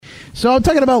So I'm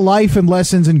talking about life and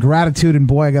lessons and gratitude, and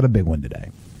boy, I got a big one today.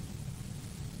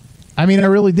 I mean, I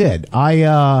really did.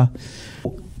 I'm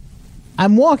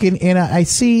walking, and I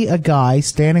see a guy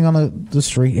standing on the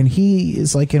street, and he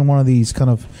is like in one of these kind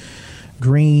of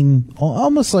green,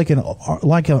 almost like an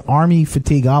army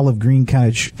fatigue, olive green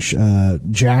kind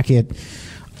of jacket.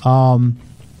 Older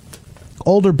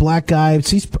black guy.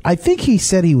 I think he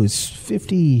said he was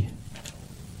 50.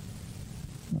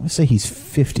 I say he's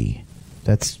 50.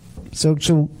 That's so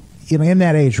in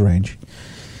that age range.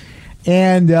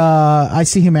 And I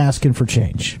see him asking for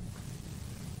change.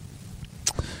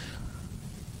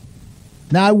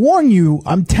 Now, I warn you,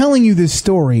 I'm telling you this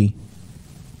story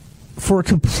for a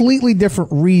completely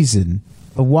different reason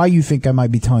of why you think I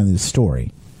might be telling this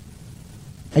story.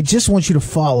 I just want you to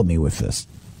follow me with this,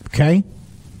 okay?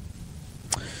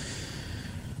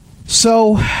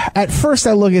 So, at first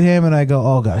I look at him and I go,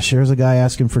 oh gosh, there's a guy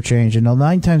asking for change. And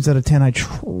 9 times out of 10, I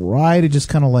try to just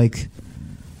kind of like,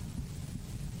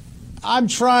 I'm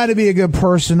trying to be a good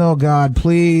person. Oh God,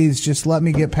 please just let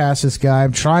me get past this guy.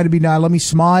 I'm trying to be nice. Let me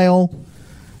smile.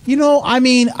 You know, I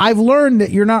mean, I've learned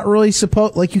that you're not really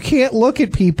supposed, like, you can't look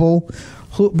at people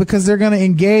because they're going to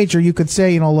engage, or you could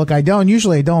say, you know, look,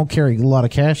 usually I don't carry a lot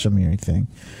of cash on me or anything.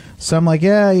 So I'm like,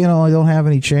 yeah, you know, I don't have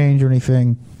any change or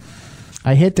anything.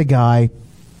 I hit the guy.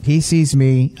 He sees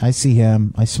me. I see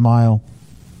him. I smile.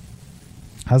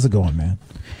 How's it going, man?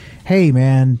 Hey,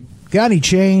 man, got any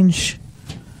change?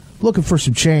 Looking for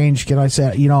some change. Can I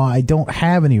say, you know, I don't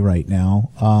have any right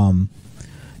now.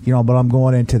 You know, but I'm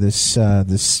going into this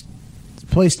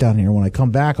place down here. When I come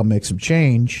back, I'll make some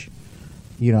change.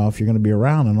 You know, if you're going to be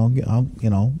around, and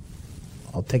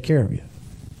I'll take care of you.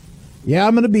 Yeah,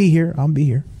 I'm going to be here. I'll be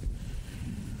here.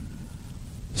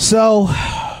 So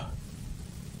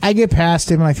I get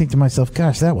past him, and I think to myself,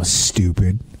 gosh, that was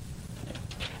stupid.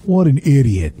 What an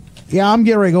idiot. Yeah, I'm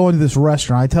getting ready to go into this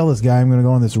restaurant. I tell this guy I'm going to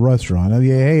go in this restaurant.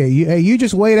 Hey, you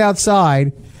just wait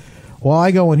outside while I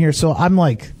go in here. So I'm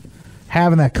like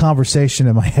having that conversation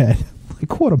in my head.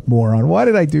 Like, what a moron. Why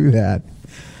did I do that?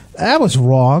 That was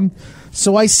wrong.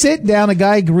 So I sit down. A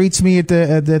guy greets me at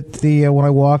the when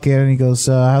I walk in, and he goes,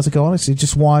 how's it going? I said,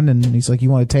 just one. And he's like, you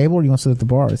want a table or you want to sit at the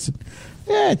bar? I said,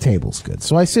 yeah, table's good.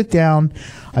 So I sit down.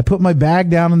 I put my bag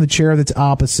down in the chair that's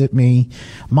opposite me.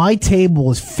 My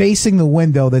table is facing the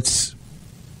window that's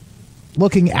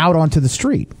looking out onto the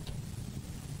street.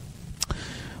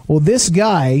 Well, this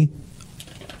guy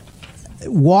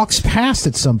walks past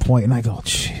at some point, and I go,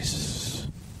 Jesus,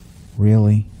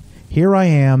 really? Here I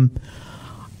am.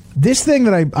 This thing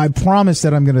that I promised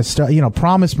that I'm going to start, you know,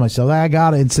 promise myself, I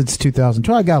got it since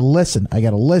 2012. I got to listen. I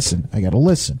got to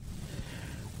listen.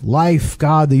 Life,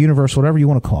 God, the universe, whatever you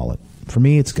want to call it. For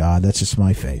me, it's God. That's just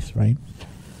my faith, right?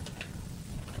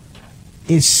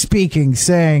 Is speaking,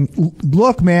 saying,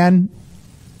 look, man,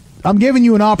 I'm giving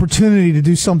you an opportunity to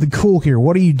do something cool here.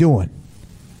 What are you doing?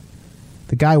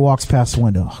 The guy walks past the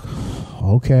window.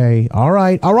 Okay. All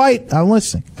right. I'm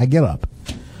listening. I get up.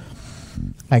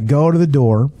 I go to the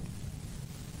door.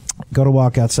 Go to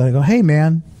walk outside. I go, hey,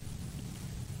 man,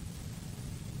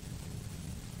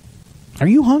 are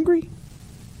you hungry?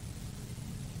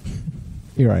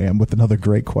 Here I am with another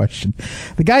great question.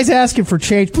 The guy's asking for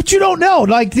change, but you don't know.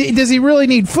 Like, does he really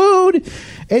need food?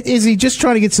 Is he just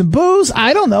trying to get some booze?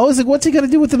 I don't know. Is it, what's he going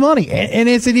to do with the money? And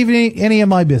is it even any of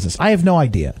my business? I have no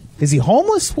idea. Is he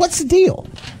homeless? What's the deal? All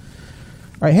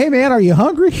right, hey, man, are you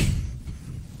hungry?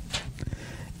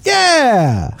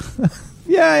 Yeah.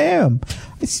 Yeah, I am.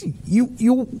 I see, you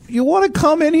want to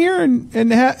come in here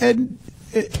and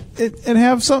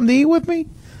have something to eat with me?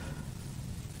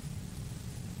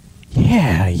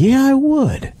 Yeah, I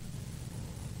would.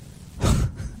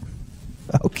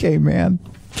 Okay, man.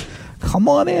 Come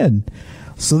on in.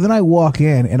 So then I walk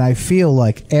in, and I feel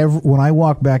like when I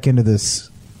walk back into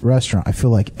this restaurant, I feel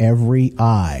like every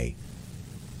eye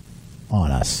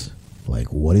on us.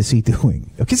 Like, what is he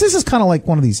doing? Because this is kind of like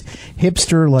one of these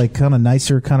hipster, like, kind of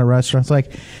nicer kind of restaurants.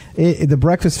 Like, the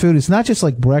breakfast food is not just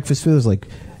like breakfast food. It's like,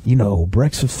 you know,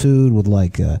 breakfast food with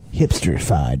like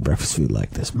hipster-fied breakfast food like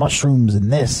this. Mushrooms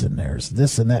and this, and there's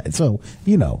this and that. So,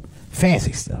 you know,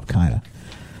 fancy stuff, kind of.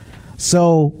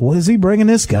 So, what is he bringing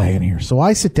this guy in here? So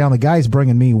I sit down. The guy's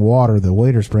bringing me water. The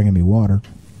waiter's bringing me water.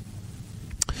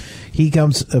 He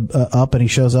comes up, and he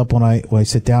shows up when I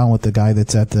sit down with the guy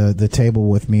that's at the table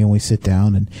with me, and we sit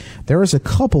down. And there is a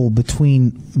couple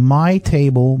between my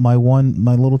table, my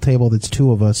little table that's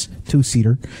two of us,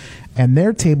 two-seater, and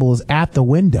their table is at the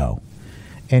window.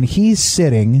 And he's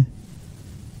sitting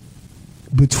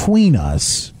between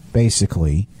us,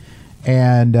 basically,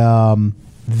 and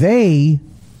they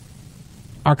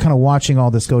are kind of watching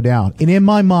all this go down. And in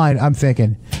my mind, I'm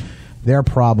thinking, they're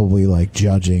probably like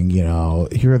judging,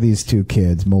 here are these two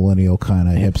kids, millennial kind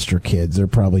of hipster kids. They're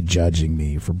probably judging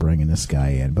me for bringing this guy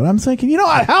in. But I'm thinking, you know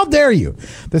what? How dare you?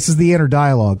 This is the inner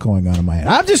dialogue going on in my head.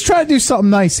 I'm just trying to do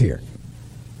something nice here.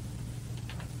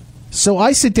 So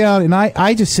I sit down and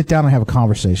I just sit down and have a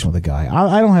conversation with the guy.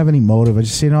 I don't have any motive. I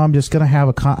just, I'm just going to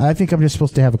have I think I'm just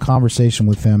supposed to have a conversation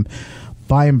with him,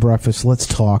 buy him breakfast. Let's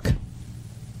talk.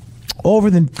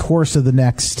 Over the course of the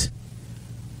next,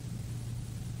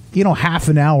 half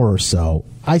an hour or so,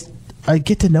 I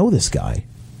get to know this guy.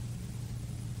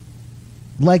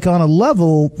 Like on a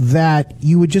level that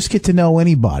you would just get to know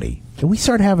anybody. And we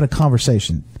start having a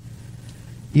conversation.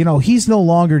 He's no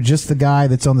longer just the guy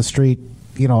that's on the street,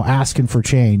 asking for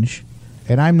change.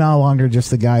 And I'm no longer just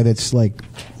the guy that's like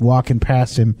walking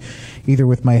past him, either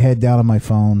with my head down on my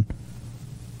phone,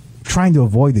 trying to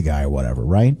avoid the guy or whatever,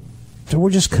 right? So we're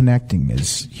just connecting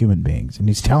as human beings. And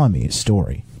he's telling me his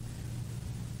story.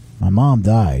 My mom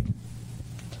died.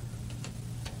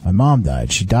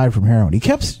 She died from heroin. He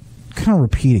kept kind of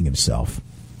repeating himself.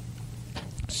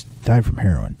 She died from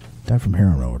heroin. Died from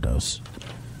heroin overdose.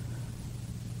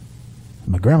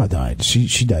 My grandma died.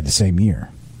 She died the same year.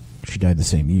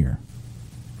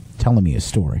 Telling me his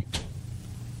story.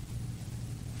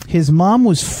 His mom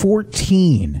was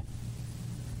 14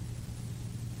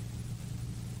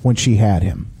 when she had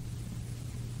him.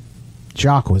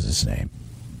 Jock was his name.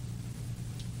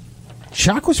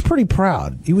 Jock was pretty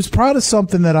proud. He was proud of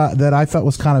something that I thought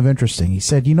was kind of interesting. He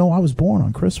said, I was born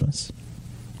on Christmas.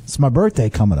 It's my birthday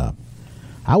coming up.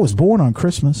 I was born on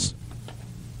Christmas.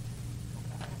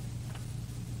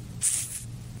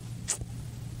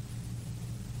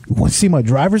 You want to see my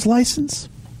driver's license?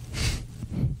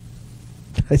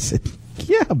 I said,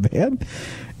 yeah, man.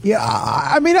 Yeah,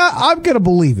 I'm going to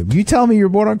believe him. You tell me you're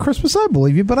born on Christmas, I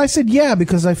believe you. But I said, yeah,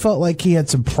 because I felt like he had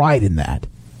some pride in that.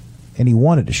 And he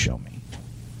wanted to show me.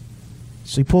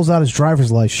 So he pulls out his driver's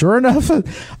license. Sure enough,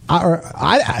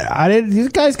 I didn't. This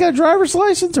guy's got a driver's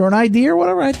license or an ID or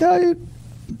whatever. I tell you,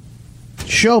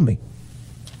 show me.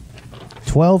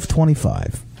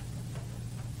 1225,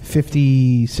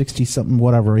 50, 60 something,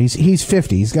 whatever. He's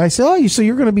 50. This guy said, "Oh, so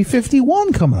you're going to be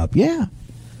 51 coming up?" Yeah.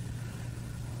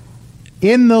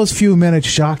 In those few minutes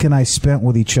Jacques and I spent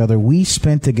with each other, we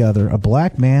spent together a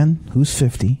black man who's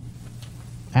 50,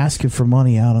 asking for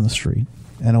money out on the street,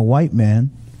 and a white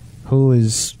man who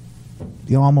is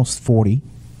almost 40.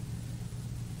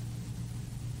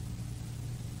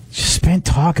 Just spent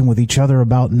talking with each other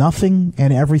about nothing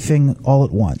and everything all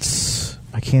at once.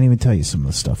 I can't even tell you some of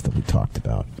the stuff that we talked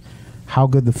about. How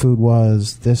good the food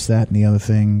was, this, that, and the other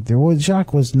thing.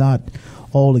 Jacques was not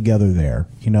altogether there.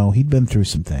 He'd been through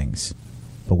some things.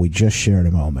 But we just shared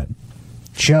a moment.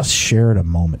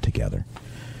 Together.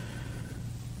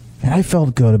 And I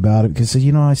felt good about it because,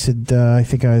 I said, I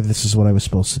think this is what I was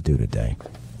supposed to do today.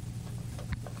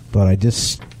 But I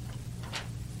just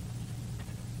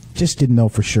didn't know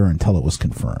for sure until it was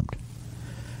confirmed.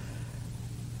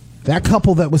 That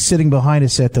couple that was sitting behind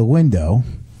us at the window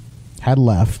had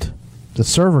left. The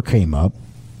server came up.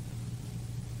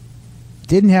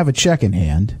 Didn't have a check in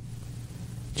hand.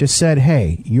 Just said,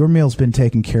 hey, your meal's been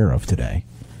taken care of today.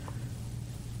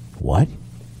 What?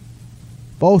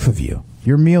 Both of you.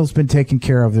 Your meal's been taken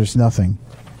care of. There's nothing.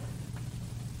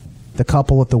 The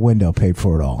couple at the window paid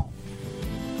for it all.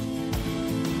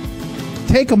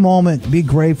 Take a moment. Be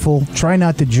grateful. Try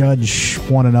not to judge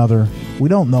one another. We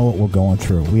don't know what we're going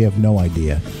through. We have no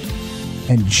idea.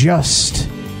 And just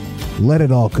let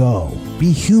it all go.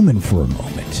 Be human for a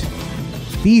moment.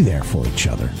 Be there for each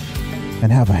other.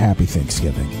 And have a happy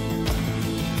Thanksgiving.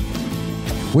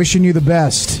 Wishing you the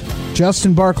best.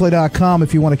 JustinBarclay.com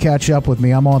if you want to catch up with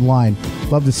me. I'm online.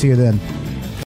 Love to see you then.